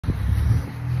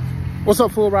What's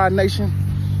up, Full Ride Nation?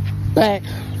 Back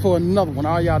for another one.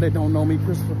 All y'all that don't know me,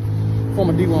 Christopher,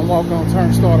 former D1 walk-on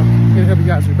turn starter, here to help you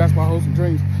guys with basketball hopes and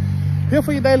dreams. Here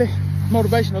for your daily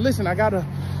motivational. Listen, I got a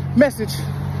message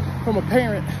from a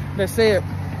parent that said,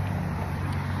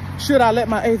 should I let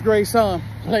my 8th grade son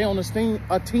play on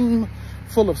a team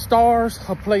full of stars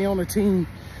or play on a team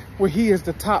where he is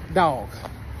the top dog?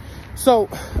 So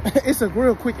it's a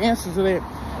real quick answer to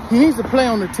that. He needs to play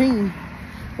on the team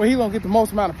where he's gonna get the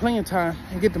most amount of playing time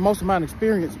and get the most amount of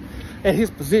experience at his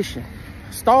position.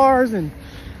 Stars and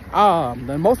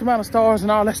the most amount of stars and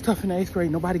all that stuff in the 8th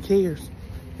grade, nobody cares.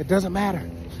 It doesn't matter.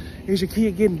 Is your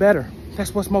kid getting better?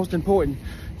 That's what's most important.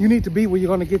 You need to be where you're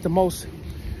gonna get the most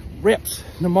reps,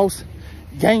 the most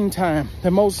game time,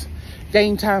 the most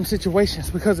game time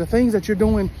situations, because the things that you're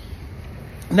doing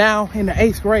now in the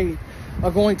 8th grade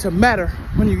are going to matter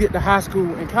when you get to high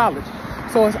school and college.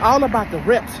 So it's all about the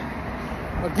reps.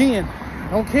 Again,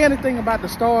 don't care anything about the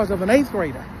stars of an 8th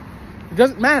grader. It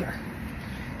doesn't matter.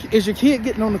 Is your kid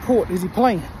getting on the court? Is he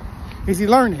playing? Is he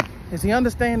learning? Is he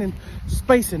understanding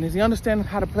spacing? Is he understanding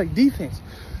how to play defense?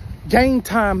 Game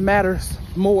time matters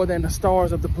more than the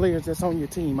stars of the players that's on your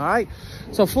team, all right?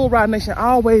 So Full Ride Nation,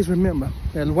 always remember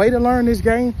that the way to learn this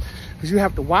game is you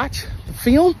have to watch the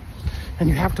film and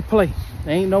you have to play.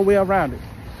 There ain't no way around it.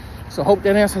 So hope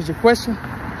that answers your question.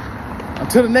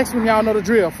 Until the next one, y'all know the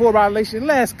drill. Full Ride Nation,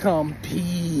 let's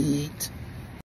compete.